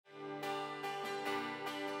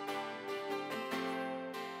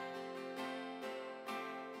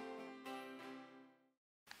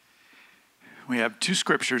We have two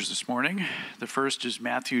scriptures this morning. The first is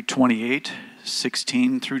Matthew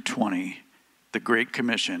 28:16 through 20, the Great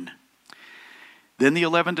Commission. Then the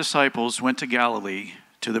 11 disciples went to Galilee,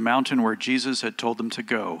 to the mountain where Jesus had told them to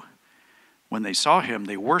go. When they saw him,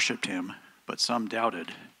 they worshipped him, but some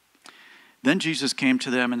doubted. Then Jesus came to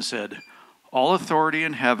them and said, "All authority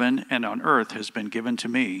in heaven and on earth has been given to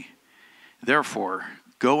me. Therefore,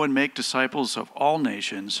 go and make disciples of all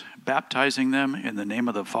nations, baptizing them in the name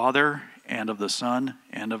of the Father and of the Son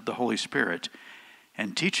and of the Holy Spirit,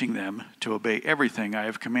 and teaching them to obey everything I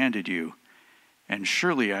have commanded you. And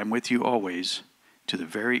surely I am with you always, to the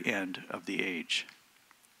very end of the age."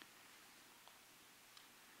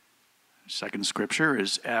 Second scripture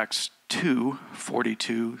is Acts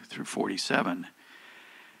 2:42 through 47.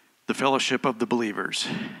 The fellowship of the believers.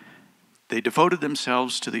 They devoted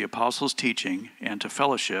themselves to the apostles' teaching and to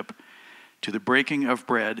fellowship, to the breaking of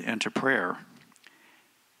bread and to prayer.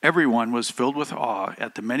 Everyone was filled with awe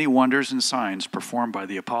at the many wonders and signs performed by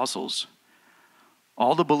the apostles.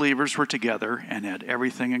 All the believers were together and had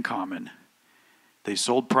everything in common. They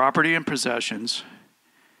sold property and possessions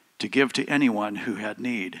to give to anyone who had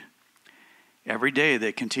need. Every day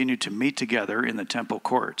they continued to meet together in the temple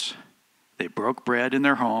courts. They broke bread in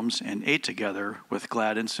their homes and ate together with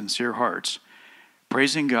glad and sincere hearts,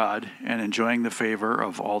 praising God and enjoying the favor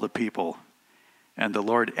of all the people. And the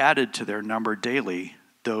Lord added to their number daily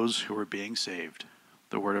those who were being saved.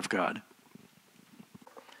 The word of God.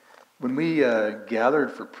 When we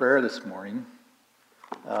gathered for prayer this morning,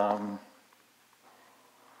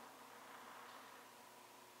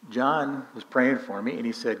 John was praying for me, and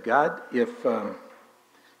he said, "God, if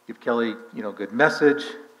give Kelly, good message,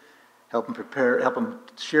 help him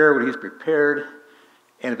share what he's prepared,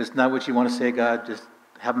 and if it's not what you want to say, God, just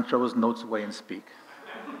have him throw his notes away and speak."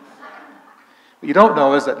 What you don't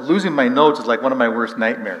know is that losing my notes is like one of my worst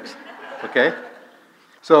nightmares. Okay,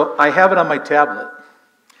 so I have it on my tablet,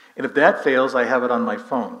 and if that fails, I have it on my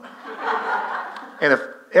phone, and if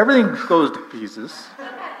everything goes to pieces,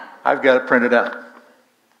 I've got it printed out.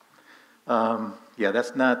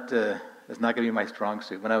 That's not going to be my strong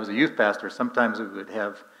suit. When I was a youth pastor, sometimes we would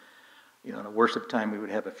have, in a worship time, we would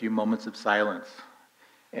have a few moments of silence.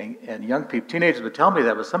 And young people, teenagers would tell me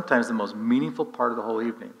that was sometimes the most meaningful part of the whole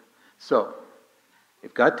evening. So,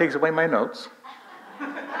 if God takes away my notes, we're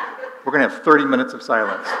going to have 30 minutes of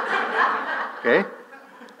silence. Okay?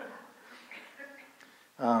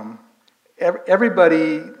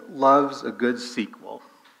 Everybody loves a good sequel.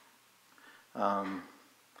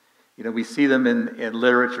 We see them in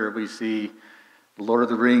literature. We see the Lord of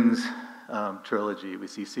the Rings trilogy. We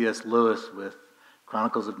see C.S. Lewis with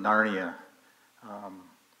Chronicles of Narnia.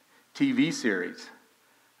 TV series.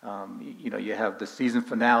 You have the season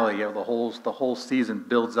finale. You have the whole season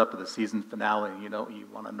builds up to the season finale. You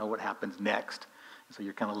want to know what happens next. So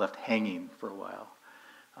you're kind of left hanging for a while.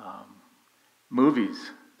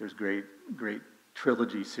 Movies. There's great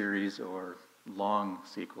trilogy series or long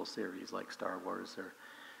sequel series like Star Wars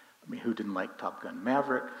who didn't like Top Gun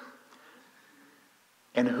Maverick?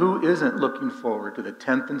 And who isn't looking forward to the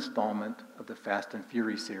 10th installment of the Fast and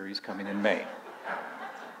Furious series coming in May?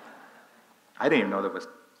 I didn't even know there was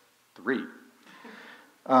 3.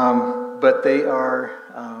 But they are,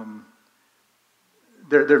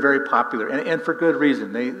 they're very popular, and for good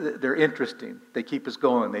reason. They're interesting. They keep us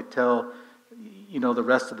going. They tell, the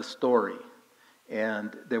rest of the story.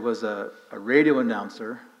 And there was a radio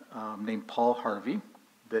announcer named Paul Harvey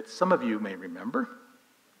that some of you may remember.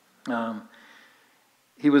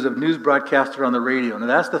 He was a news broadcaster on the radio, and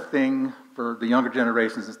that's the thing for the younger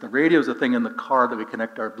generations. Is the radio is the thing in the car that we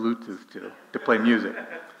connect our Bluetooth to play music.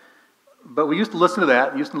 But we used to listen to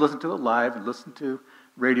that. We used to listen to it live and listen to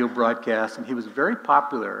radio broadcasts, and he was very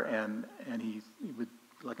popular. And he would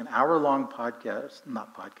like an hour-long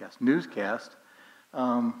newscast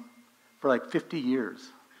for like 50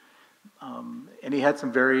 years. And he had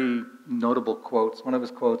some very notable quotes. One of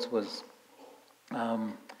his quotes was,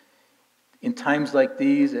 "In times like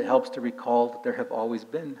these, it helps to recall that there have always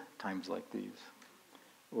been times like these."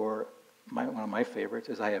 Or one of my favorites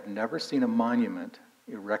is, "I have never seen a monument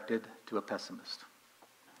erected to a pessimist."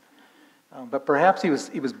 But perhaps he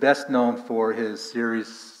was best known for his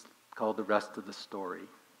series called The Rest of the Story.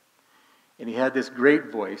 And he had this great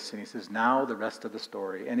voice, and he says, "Now the rest of the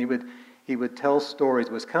story." And he would tell stories.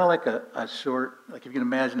 It was kind of like a short, like if you can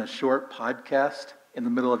imagine a short podcast in the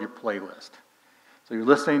middle of your playlist. So you're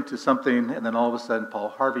listening to something, and then all of a sudden Paul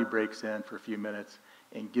Harvey breaks in for a few minutes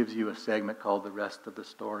and gives you a segment called The Rest of the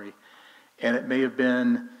Story. And it may have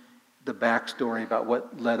been the backstory about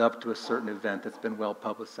what led up to a certain event that's been well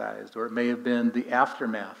publicized, or it may have been the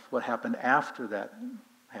aftermath, what happened after that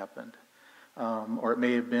happened. Or it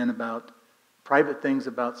may have been about private things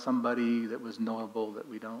about somebody that was knowable that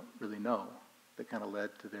we don't really know, that kind of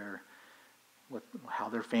led to how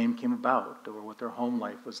their fame came about or what their home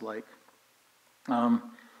life was like.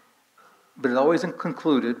 But it always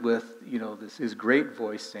concluded with, his great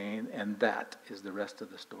voice saying, and that is the rest of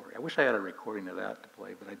the story. I wish I had a recording of that to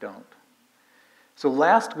play, but I don't. So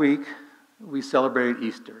last week, we celebrated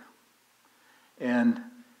Easter. And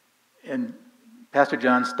Pastor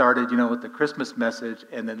John started, with the Christmas message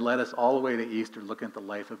and then led us all the way to Easter, looking at the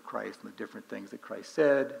life of Christ and the different things that Christ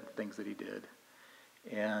said, and things that he did.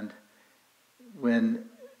 And when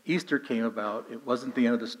Easter came about, it wasn't the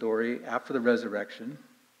end of the story. After the resurrection,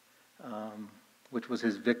 which was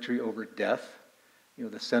his victory over death,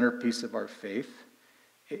 the centerpiece of our faith,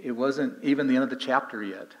 it wasn't even the end of the chapter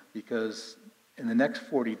yet, because in the next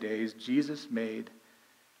 40 days, Jesus made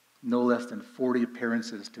no less than 40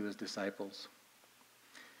 appearances to his disciples.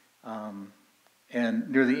 And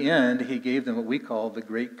near the end, he gave them what we call the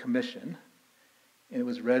Great Commission. And it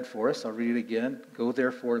was read for us. I'll read it again. Go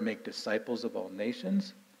therefore and make disciples of all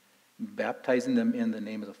nations, baptizing them in the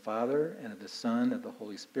name of the Father and of the Son and of the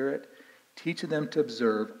Holy Spirit, teaching them to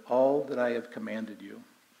observe all that I have commanded you.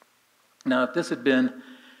 Now, if this had been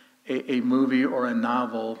a movie or a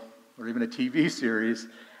novel or even a TV series,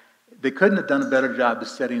 they couldn't have done a better job of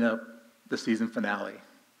setting up the season finale,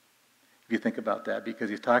 if you think about that, because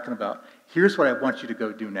he's talking about, here's what I want you to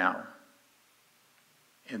go do now.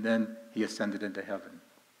 And then he ascended into heaven.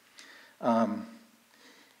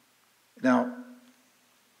 Now,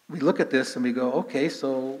 we look at this and we go, okay,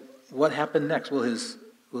 so what happened next? Will his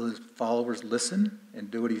followers listen and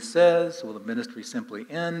do what he says? Will the ministry simply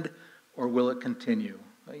end, or will it continue?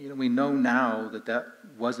 We know now that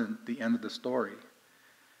wasn't the end of the story.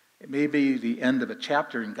 It may be the end of a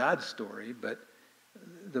chapter in God's story, but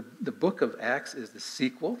the book of Acts is the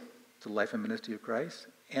sequel to the life and ministry of Christ.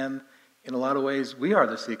 And in a lot of ways, we are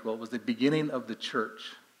the sequel. It was the beginning of the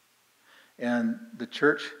church. And the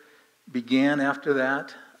church began after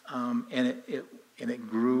that, and it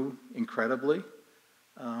grew incredibly.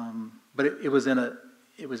 But it was in a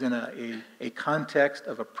context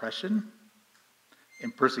of oppression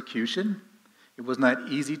and persecution. It was not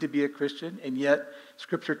easy to be a Christian, and yet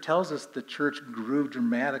Scripture tells us the church grew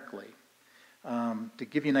dramatically. To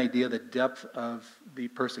give you an idea of the depth of the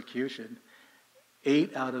persecution,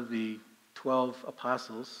 8 out of the 12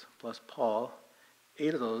 apostles, plus Paul,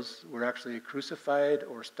 8 of those were actually crucified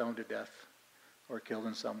or stoned to death or killed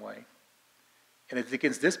in some way. And it's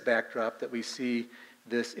against this backdrop that we see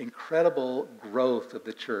this incredible growth of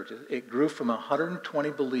the church. It grew from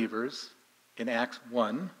 120 believers in Acts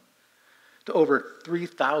 1 to over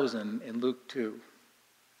 3,000 in Luke 2.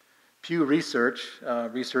 Pew Research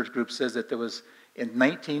group says that there was, in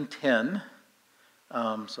 1910,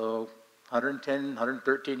 so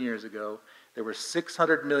 113 years ago, there were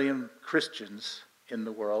 600 million Christians in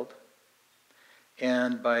the world.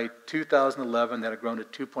 And by 2011, that had grown to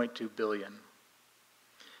 2.2 billion.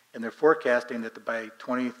 And they're forecasting that by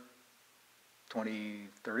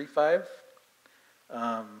 2035,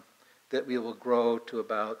 that we will grow to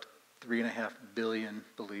about 3.5 billion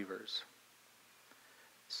believers.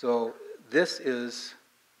 So this is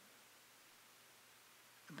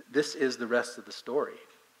the rest of the story.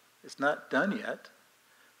 It's not done yet.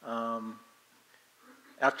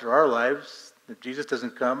 After our lives, if Jesus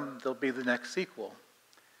doesn't come, there'll be the next sequel.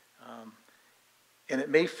 And it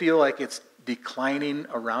may feel like it's declining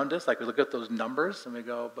around us, like we look at those numbers and we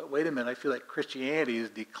go, but wait a minute, I feel like Christianity is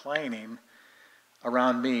declining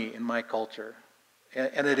around me in my culture.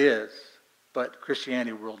 And it is. But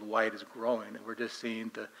Christianity worldwide is growing, and we're just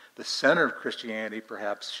seeing the center of Christianity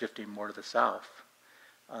perhaps shifting more to the south.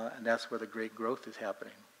 And that's where the great growth is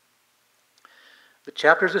happening. The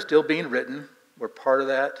chapters are still being written. We're part of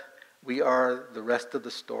that. We are the rest of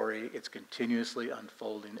the story. It's continuously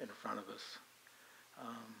unfolding in front of us.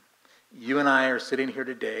 You and I are sitting here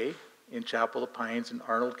today in Chapel of Pines in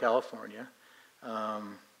Arnold, California,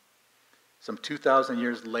 some 2,000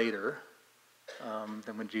 years later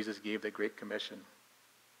than when Jesus gave the Great Commission.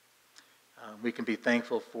 We can be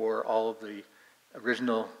thankful for all of the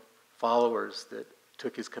original followers that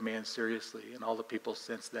took his command seriously, and all the people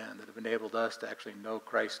since then that have enabled us to actually know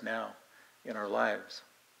Christ now in our lives.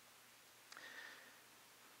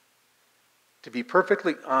 To be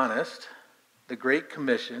perfectly honest, the Great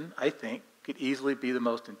Commission, I think, could easily be the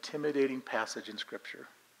most intimidating passage in Scripture.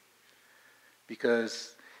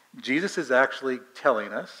 Because Jesus is actually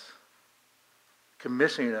telling us,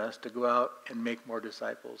 commissioning us to go out and make more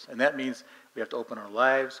disciples. And that means we have to open our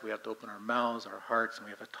lives, we have to open our mouths, our hearts, and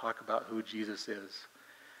we have to talk about who Jesus is.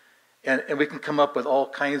 And we can come up with all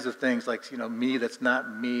kinds of things like, me, that's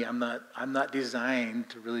not me. I'm not designed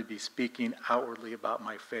to really be speaking outwardly about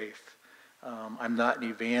my faith. I'm not an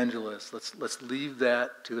evangelist. Let's leave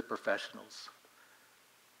that to the professionals.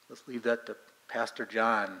 Let's leave that to Pastor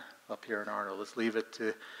John up here in Arnold. Let's leave it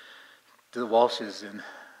to the Walshes in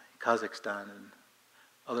Kazakhstan and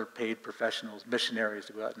other paid professionals, missionaries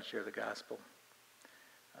to go out and share the gospel.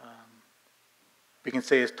 We can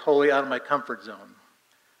say it's totally out of my comfort zone.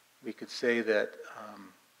 We could say that,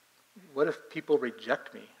 what if people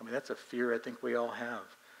reject me? I mean, that's a fear I think we all have.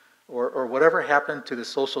 Or whatever happened to the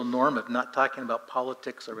social norm of not talking about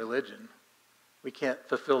politics or religion. We can't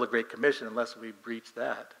fulfill the Great Commission unless we breach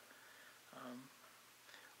that.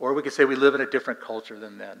 Or we could say we live in a different culture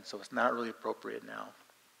than then, so it's not really appropriate now.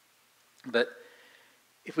 But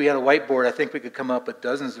if we had a whiteboard, I think we could come up with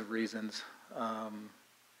dozens of reasons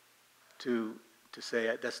to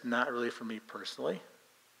say that's not really for me personally.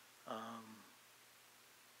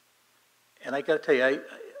 And I got to tell you,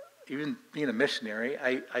 even being a missionary,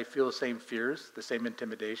 I feel the same fears, the same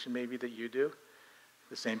intimidation maybe that you do,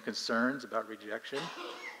 the same concerns about rejection.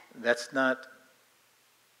 That's not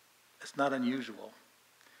unusual.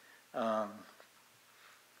 And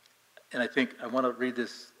I think I want to read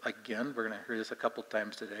this again. We're going to hear this a couple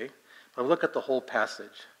times today. But look at the whole passage.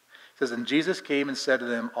 It says, "And Jesus came and said to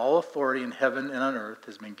them, 'All authority in heaven and on earth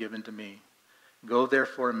has been given to me. Go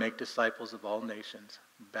therefore and make disciples of all nations,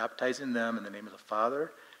 baptizing them in the name of the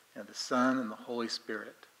Father and the Son and the Holy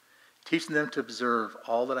Spirit, teaching them to observe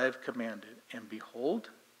all that I have commanded. And behold,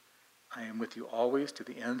 I am with you always to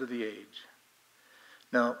the end of the age.'"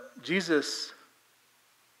 Now, Jesus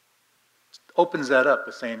opens that up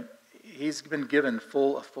by saying he's been given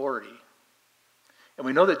full authority. And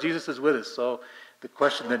we know that Jesus is with us, so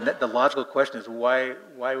the logical question is, why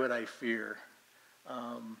would I fear?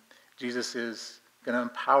 Jesus is going to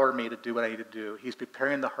empower me to do what I need to do. He's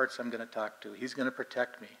preparing the hearts I'm going to talk to. He's going to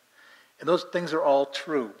protect me. And those things are all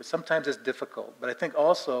true, but sometimes it's difficult. But I think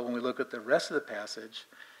also when we look at the rest of the passage,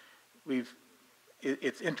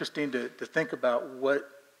 it's interesting to think about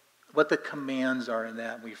what the commands are in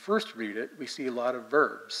that. When we first read it, we see a lot of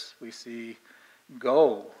verbs. We see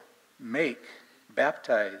go, make,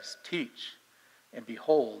 baptize, teach, and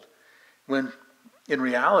behold. When in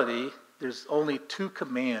reality, there's only two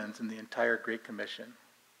commands in the entire Great Commission.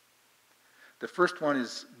 The first one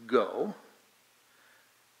is go,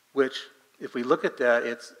 which if we look at that,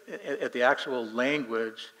 it's at the actual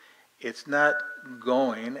language, it's not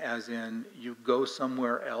going as in you go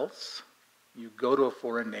somewhere else. You go to a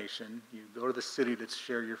foreign nation. You go to the city to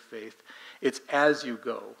share your faith. It's as you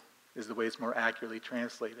go is the way it's more accurately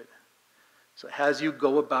translated. So as you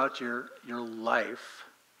go about your life,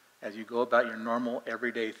 as you go about your normal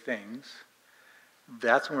everyday things,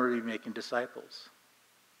 that's when we're going to be making disciples.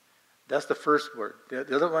 That's the first word.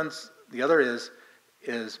 The other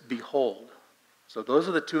is behold. So those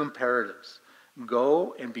are the two imperatives.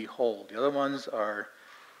 Go and behold. The other ones are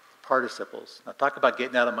participles. Now talk about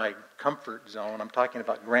getting out of my comfort zone. I'm talking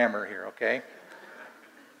about grammar here, okay?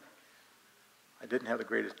 I didn't have the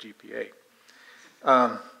greatest GPA.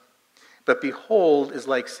 But behold is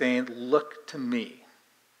like saying, look to me.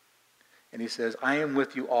 And he says, I am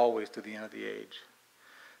with you always to the end of the age.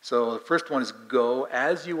 So the first one is go.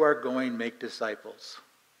 As you are going, make disciples.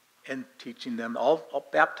 And teaching them, all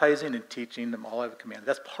baptizing and teaching them all I have commanded.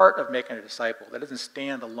 That's part of making a disciple. That doesn't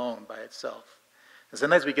stand alone by itself. And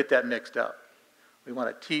sometimes we get that mixed up. We want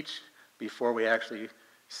to teach before we actually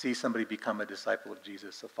see somebody become a disciple of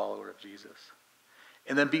Jesus, a follower of Jesus.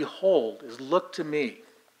 And then behold is look to me.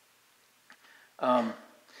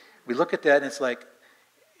 We look at that and it's like,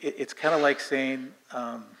 it's kind of like saying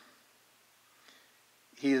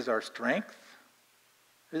he is our strength.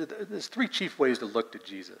 There's three chief ways to look to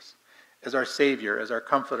Jesus. As our Savior, as our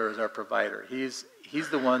Comforter, as our Provider. He's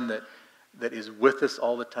the one that is with us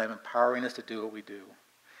all the time, empowering us to do what we do.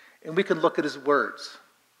 And we can look at his words,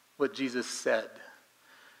 what Jesus said,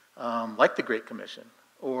 like the Great Commission,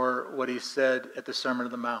 or what he said at the Sermon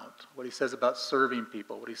on the Mount, what he says about serving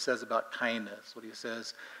people, what he says about kindness, what he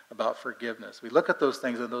says about forgiveness. We look at those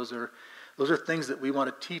things, and those are things that we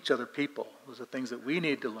want to teach other people. Those are things that we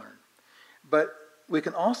need to learn. But we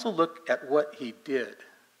can also look at what he did,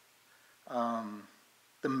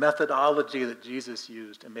 the methodology that Jesus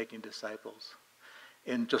used in making disciples.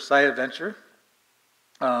 In Josiah Venture,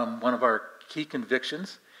 one of our key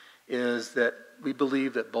convictions is that we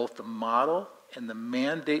believe that both the model and the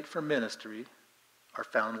mandate for ministry are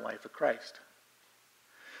found in the life of Christ.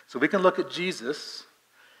 So we can look at Jesus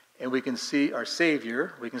and we can see our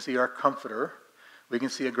Savior, we can see our Comforter, we can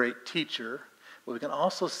see a great teacher, but we can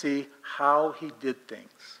also see how he did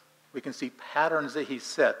things. We can see patterns that he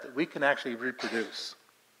set that we can actually reproduce.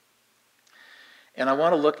 And I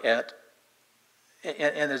want to look at,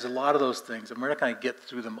 and there's a lot of those things, and we're not going to get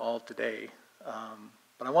through them all today,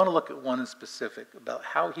 but I want to look at one in specific about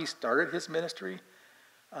how he started his ministry.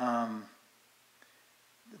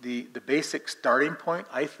 The basic starting point,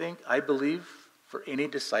 I believe, for any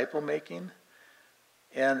disciple making.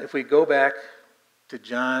 And if we go back to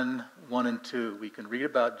John 1 and 2, we can read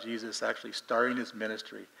about Jesus actually starting his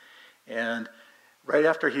ministry. And right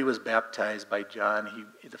after he was baptized by John,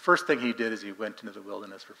 the first thing he did is he went into the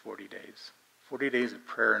wilderness for 40 days. 40 days of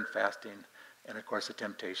prayer and fasting, and of course, a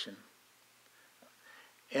temptation.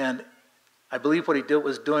 And I believe what he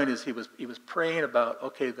was doing is he was praying about,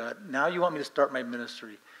 okay, God, now you want me to start my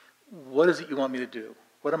ministry. What is it you want me to do?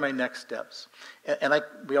 What are my next steps? And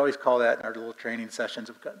we always call that in our little training sessions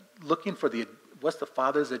of looking for what's the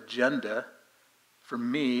Father's agenda for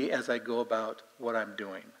me as I go about what I'm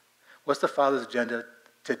doing? What's the Father's agenda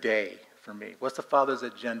today for me? What's the Father's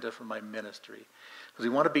agenda for my ministry? Because we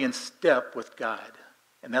want to be in step with God.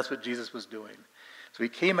 And that's what Jesus was doing. So he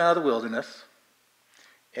came out of the wilderness,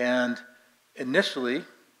 and initially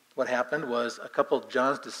what happened was a couple of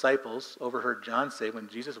John's disciples overheard John say when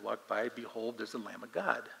Jesus walked by, "Behold, there's the Lamb of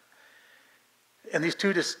God." And these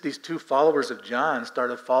two followers of John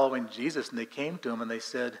started following Jesus, and they came to him and they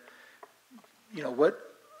said,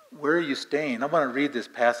 where are you staying? I want to read this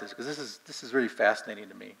passage because this is really fascinating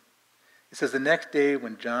to me. It says, the next day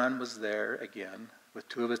when John was there again with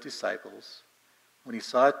two of his disciples, when he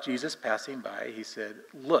saw Jesus passing by, he said,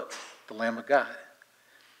 "Look, the Lamb of God."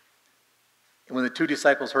 And when the two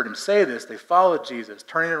disciples heard him say this, they followed Jesus.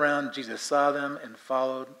 Turning around, Jesus saw them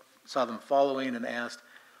following and asked,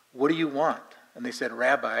 "What do you want?" And they said,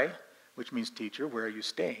 "Rabbi," which means teacher, "where are you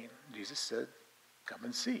staying?" Jesus said, "Come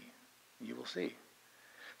and see. You will see."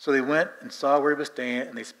 So they went and saw where he was staying,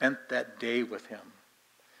 and they spent that day with him.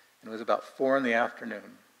 And it was about 4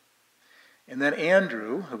 p.m. And then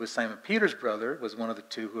Andrew, who was Simon Peter's brother, was one of the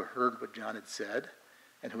two who heard what John had said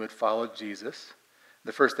and who had followed Jesus.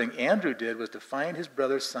 The first thing Andrew did was to find his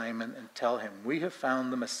brother Simon and tell him, "We have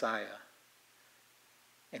found the Messiah."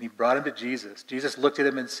 And he brought him to Jesus. Jesus looked at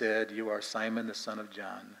him and said, "You are Simon, the son of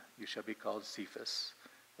John. You shall be called Cephas,"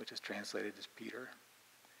 which is translated as Peter.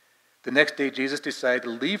 The next day, Jesus decided to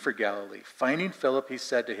leave for Galilee. Finding Philip, he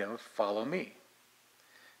said to him, "Follow me."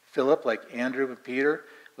 Philip, like Andrew and Peter,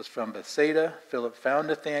 was from Bethsaida. Philip found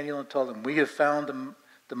Nathanael and told him, "We have found the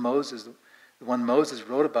one Moses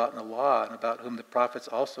wrote about in the law and about whom the prophets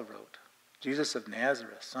also wrote, Jesus of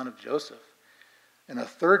Nazareth, son of Joseph." And the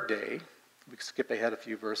third day, we skip ahead a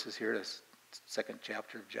few verses here to the second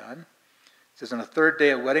chapter of John. It says, on the third day,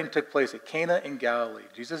 a wedding took place at Cana in Galilee.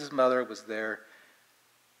 Jesus' mother was there,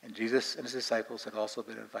 and Jesus and his disciples had also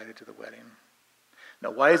been invited to the wedding.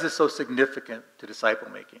 Now, why is this so significant to disciple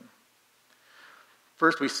making?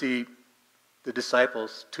 First, we see the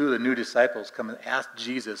disciples, two of the new disciples, come and ask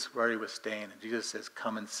Jesus where he was staying. And Jesus says,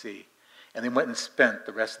 "Come and see." And they went and spent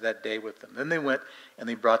the rest of that day with them. Then they went and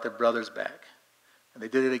they brought their brothers back. And they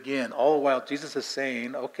did it again. All the while, Jesus is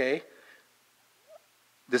saying, okay,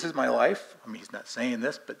 this is my life. I mean, he's not saying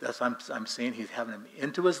this, but that's what I'm saying. He's having them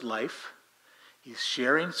into his life. He's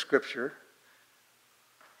sharing Scripture.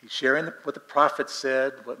 He's sharing what the prophets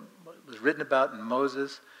said, what was written about in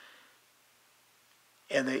Moses.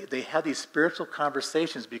 And they had these spiritual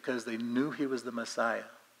conversations because they knew he was the Messiah.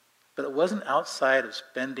 But it wasn't outside of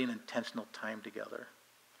spending intentional time together.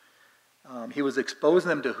 He was exposing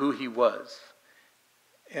them to who he was.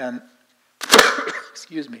 And,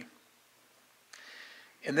 excuse me.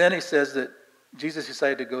 And then he says that Jesus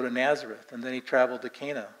decided to go to Nazareth, and then he traveled to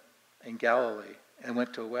Cana in Galilee and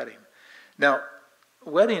went to a wedding. Now,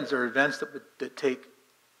 weddings are events that take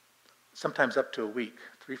sometimes up to a week,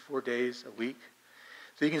 3-4 days, a week.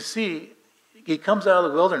 So you can see, he comes out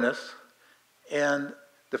of the wilderness, and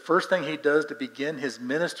the first thing he does to begin his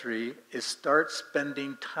ministry is start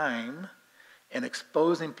spending time and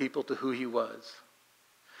exposing people to who he was.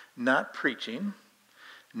 Not preaching,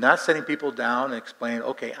 not setting people down and explaining,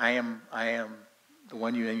 okay, I am the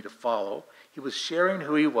one you need to follow. He was sharing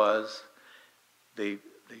who he was. They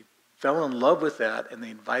fell in love with that, and they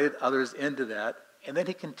invited others into that, and then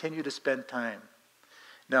he continued to spend time.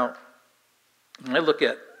 Now, when I look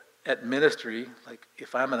at ministry, like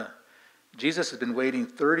if Jesus has been waiting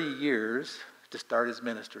 30 years to start his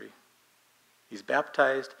ministry. He's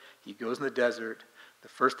baptized, he goes in the desert. The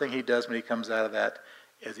first thing he does when he comes out of that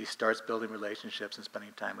is he starts building relationships and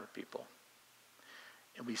spending time with people.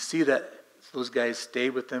 And we see that those guys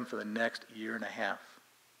stayed with him for the next 1.5 years.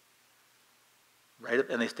 right?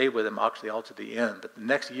 And they stayed with him actually all to the end. But the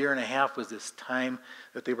next year and a half was this time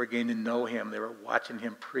that they were getting to know him. They were watching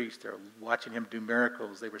him preach. They were watching him do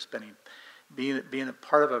miracles. They were being a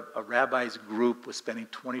part of a rabbi's group was spending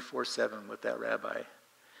 24/7 with that rabbi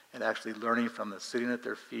and actually learning from them, sitting at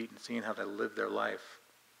their feet and seeing how they live their life.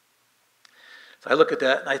 So I look at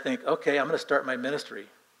that and I think, okay, I'm going to start my ministry.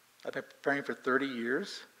 I've been preparing for 30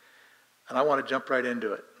 years and I want to jump right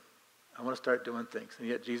into it. I want to start doing things. And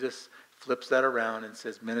yet Jesus flips that around and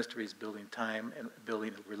says ministry is building time and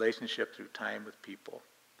building a relationship through time with people.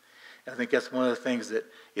 And I think that's one of the things that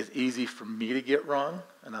is easy for me to get wrong,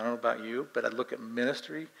 and I don't know about you, but I look at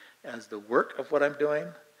ministry as the work of what I'm doing,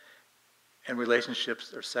 and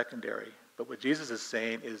relationships are secondary. But what Jesus is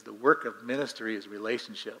saying is the work of ministry is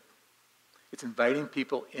relationship. It's inviting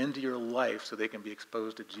people into your life so they can be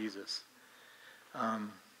exposed to Jesus.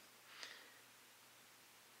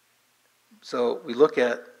 So we look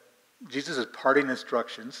at Jesus' parting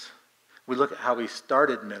instructions. We look at how he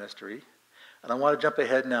started ministry. And I want to jump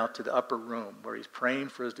ahead now to the upper room where he's praying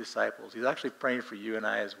for his disciples. He's actually praying for you and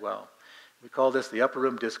I as well. We call this the upper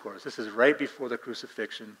room discourse. This is right before the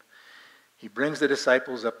crucifixion. He brings the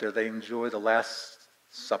disciples up there. They enjoy the Last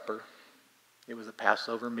Supper. It was a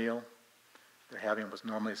Passover meal. They're having what was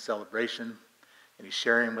normally a celebration. And he's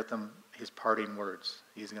sharing with them his parting words.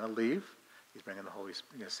 He's going to leave. He's going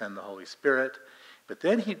to send the Holy Spirit. But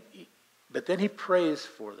then he prays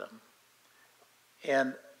for them.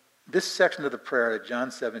 And this section of the prayer at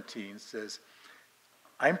John 17 says,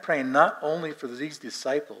 I'm praying not only for these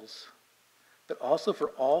disciples, but also for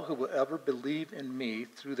all who will ever believe in me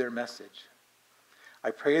through their message.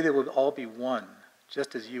 I pray they will all be one,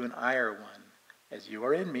 just as you and I are one, as you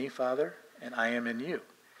are in me, Father, and I am in you.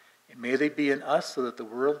 And may they be in us so that the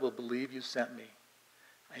world will believe you sent me.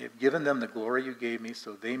 I have given them the glory you gave me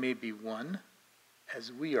so they may be one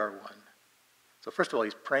as we are one. So first of all,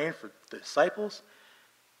 he's praying for the disciples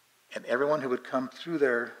and everyone who would come through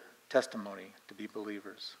their testimony to be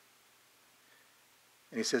believers.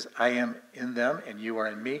 And he says, I am in them and you are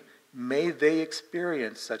in me. May they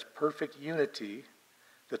experience such perfect unity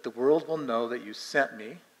that the world will know that you sent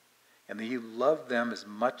me and that you love them as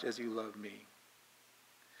much as you love me.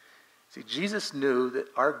 See, Jesus knew that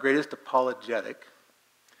our greatest apologetic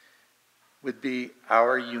would be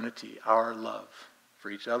our unity, our love for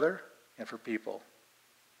each other and for people.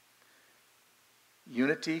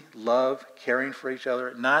 Unity, love, caring for each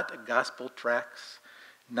other, not gospel tracts,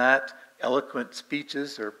 not eloquent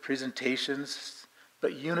speeches or presentations,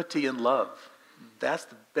 but unity and love. That's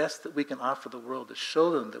the best that we can offer the world, to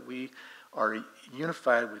show them that we are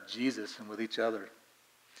unified with Jesus and with each other.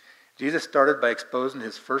 Jesus started by exposing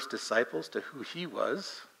his first disciples to who he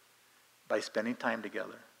was by spending time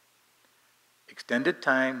together. Extended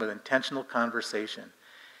time with intentional conversation.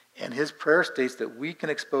 And his prayer states that we can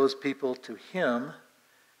expose people to him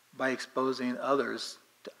by exposing others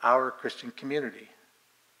to our Christian community.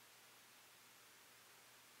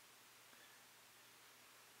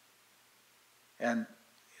 And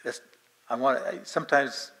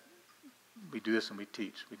sometimes we do this when we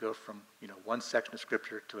teach. We go from one section of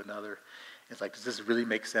Scripture to another. It's like, does this really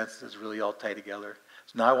make sense? Does this really all tie together?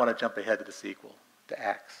 So now I want to jump ahead to the sequel, to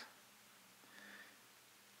Acts.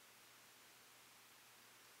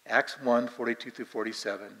 Acts 1, 42 through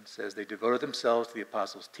 47 says, they devoted themselves to the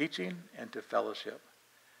apostles' teaching and to fellowship,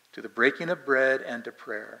 to the breaking of bread and to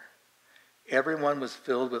prayer. Everyone was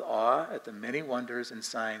filled with awe at the many wonders and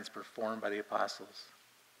signs performed by the apostles.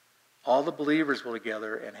 All the believers were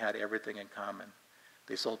together and had everything in common.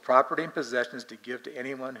 They sold property and possessions to give to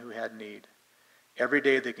anyone who had need. Every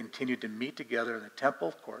day they continued to meet together in the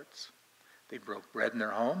temple courts. They broke bread in their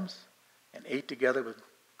homes and ate together with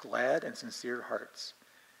glad and sincere hearts,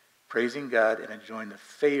 praising God and enjoying the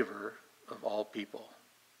favor of all people.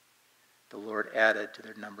 The Lord added to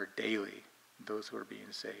their number daily those who were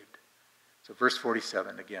being saved. So verse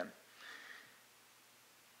 47 again.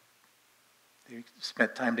 They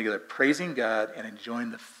spent time together praising God and enjoying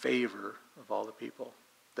the favor of all the people.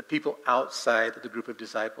 The people outside of the group of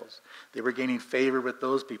disciples. They were gaining favor with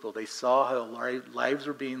those people. They saw how lives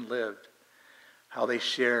were being lived, how they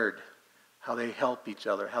shared, how they helped each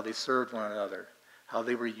other, how they served one another, how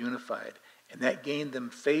they were unified. And that gained them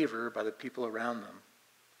favor by the people around them.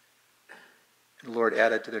 And the Lord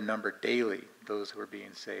added to their number daily those who were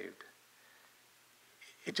being saved.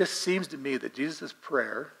 It just seems to me that Jesus'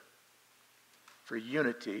 prayer for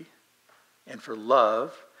unity and for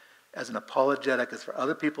love as an apologetic, as for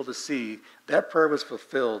other people to see, that prayer was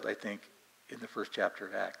fulfilled, I think, in the first chapter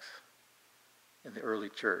of Acts, in the early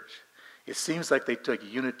church. It seems like they took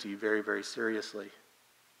unity very, very seriously.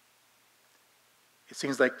 It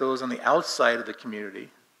seems like those on the outside of the community,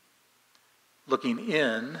 looking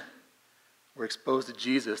in, were exposed to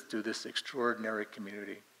Jesus through this extraordinary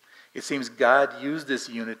community. It seems God used this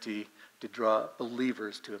unity to draw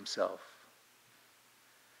believers to himself.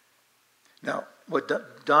 Now,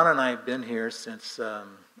 Don and I have been here since a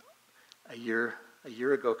year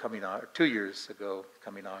ago coming or 2 years ago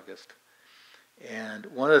coming August. And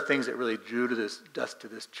one of the things that really drew us to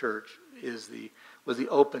this church was the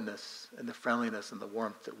openness and the friendliness and the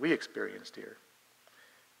warmth that we experienced here.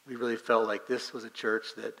 We really felt like this was a church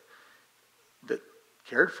that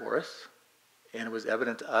cared for us, and it was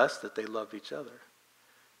evident to us that they loved each other.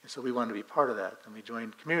 And so we wanted to be part of that. And we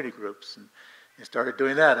joined community groups and started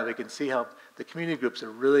doing that. And we can see how the community groups are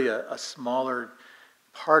really a smaller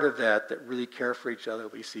part of that really care for each other.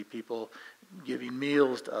 We see people giving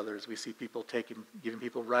meals to others. We see people giving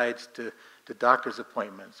people rides to doctor's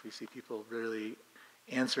appointments. We see people really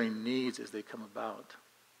answering needs as they come about.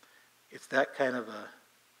 It's that kind of a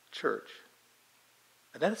church.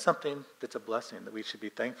 And that is something that's a blessing that we should be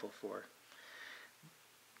thankful for.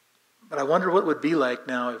 But I wonder what it would be like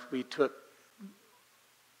now if we took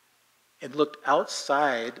and looked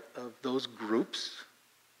outside of those groups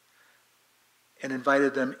and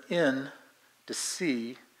invited them in to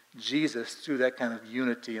see Jesus through that kind of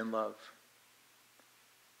unity and love.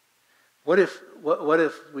 What if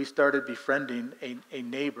we started befriending a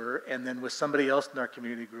neighbor, and then with somebody else in our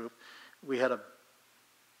community group, we had a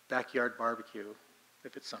backyard barbecue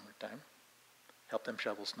if it's summertime. Help them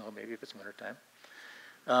shovel snow maybe if it's wintertime.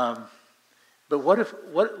 But what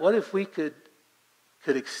if we could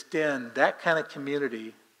extend that kind of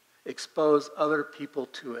community, expose other people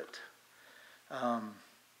to it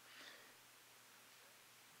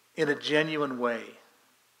in a genuine way?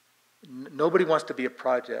 Nobody wants to be a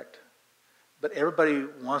project, but everybody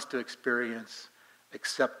wants to experience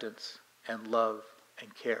acceptance and love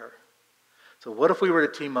and care. So what if we were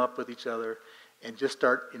to team up with each other and just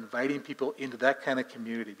start inviting people into that kind of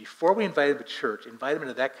community? Before we invite them to church, invite them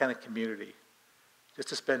into that kind of community, just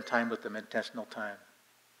to spend time with them, intentional time.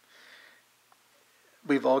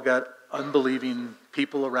 We've all got unbelieving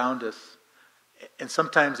people around us, and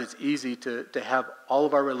sometimes it's easy to have all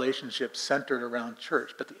of our relationships centered around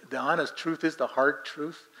church. But the honest truth is, the hard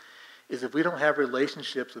truth, is if we don't have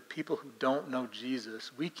relationships with people who don't know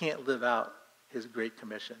Jesus, we can't live out his Great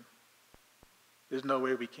Commission. There's no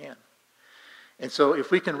way we can. And so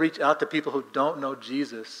if we can reach out to people who don't know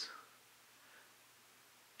Jesus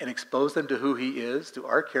and expose them to who he is, to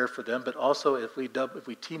our care for them, but also if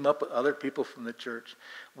we team up with other people from the church,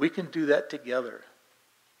 we can do that together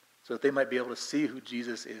so that they might be able to see who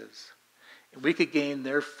Jesus is. And we could gain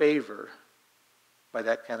their favor by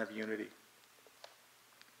that kind of unity.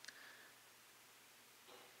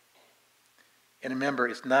 And remember,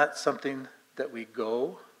 it's not something that we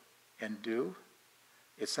go and do.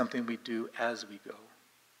 It's something we do as we go.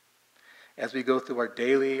 As we go through our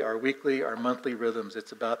daily, our weekly, our monthly rhythms,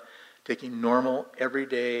 it's about taking normal,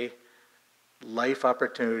 everyday life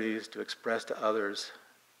opportunities to express to others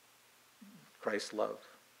Christ's love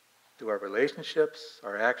through our relationships,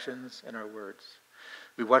 our actions, and our words.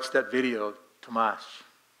 We watched that video of Tomas,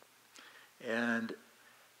 and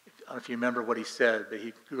I don't know if you remember what he said, but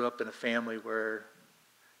he grew up in a family where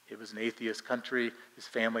it was an atheist country. His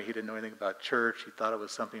family, he didn't know anything about church. He thought it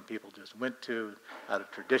was something people just went to out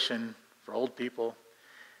of tradition for old people.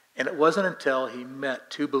 And it wasn't until he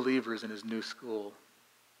met two believers in his new school,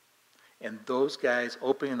 and those guys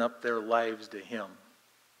opening up their lives to him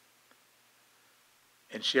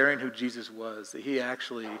and sharing who Jesus was, that he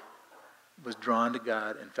actually was drawn to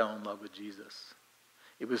God and fell in love with Jesus.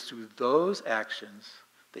 It was through those actions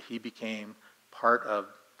that he became part of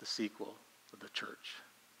the sequel of the church.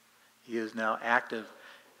 He is now active,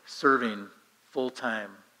 serving full-time,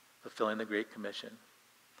 fulfilling the Great Commission.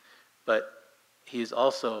 But he is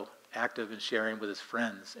also active in sharing with his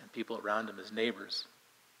friends and people around him, his neighbors.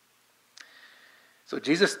 So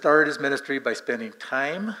Jesus started his ministry by spending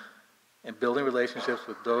time and building relationships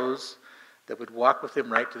with those that would walk with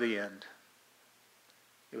him right to the end.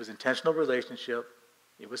 It was intentional relationship.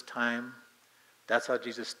 It was time. That's how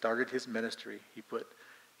Jesus started his ministry. He put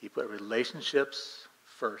relationships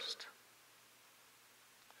first.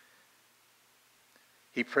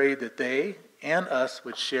 He prayed that they and us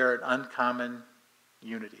would share an uncommon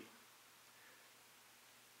unity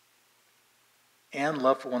and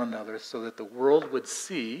love for one another, so that the world would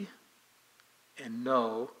see and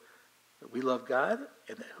know that we love God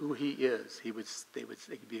and that who he is. They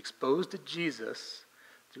could be exposed to Jesus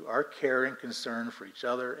through our care and concern for each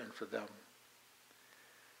other and for them.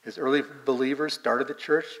 His early believers started the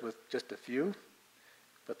church with just a few,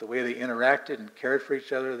 But the way they interacted and cared for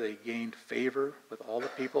each other, they gained favor with all the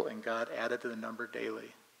people, and God added to the number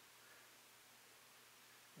daily.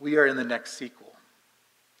 We are in the next sequel.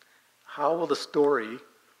 How will the story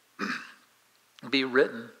be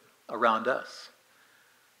written around us?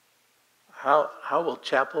 How will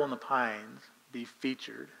Chapel in the Pines be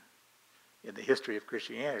featured in the history of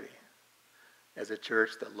Christianity as a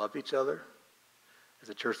church that loved each other, as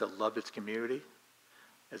a church that loved its community,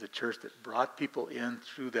 as a church that brought people in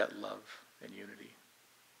through that love and unity?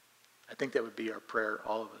 I think that would be our prayer,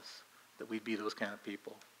 all of us, that we'd be those kind of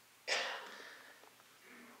people.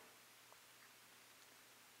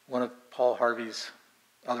 One of Paul Harvey's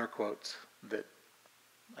other quotes that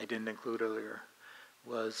I didn't include earlier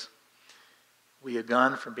was, "We had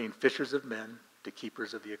gone from being fishers of men to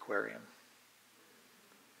keepers of the aquarium."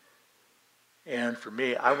 And for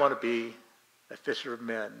me, I want to be a fisher of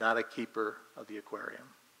men, not a keeper of the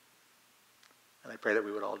aquarium. And I pray that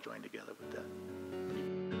we would all join together with that.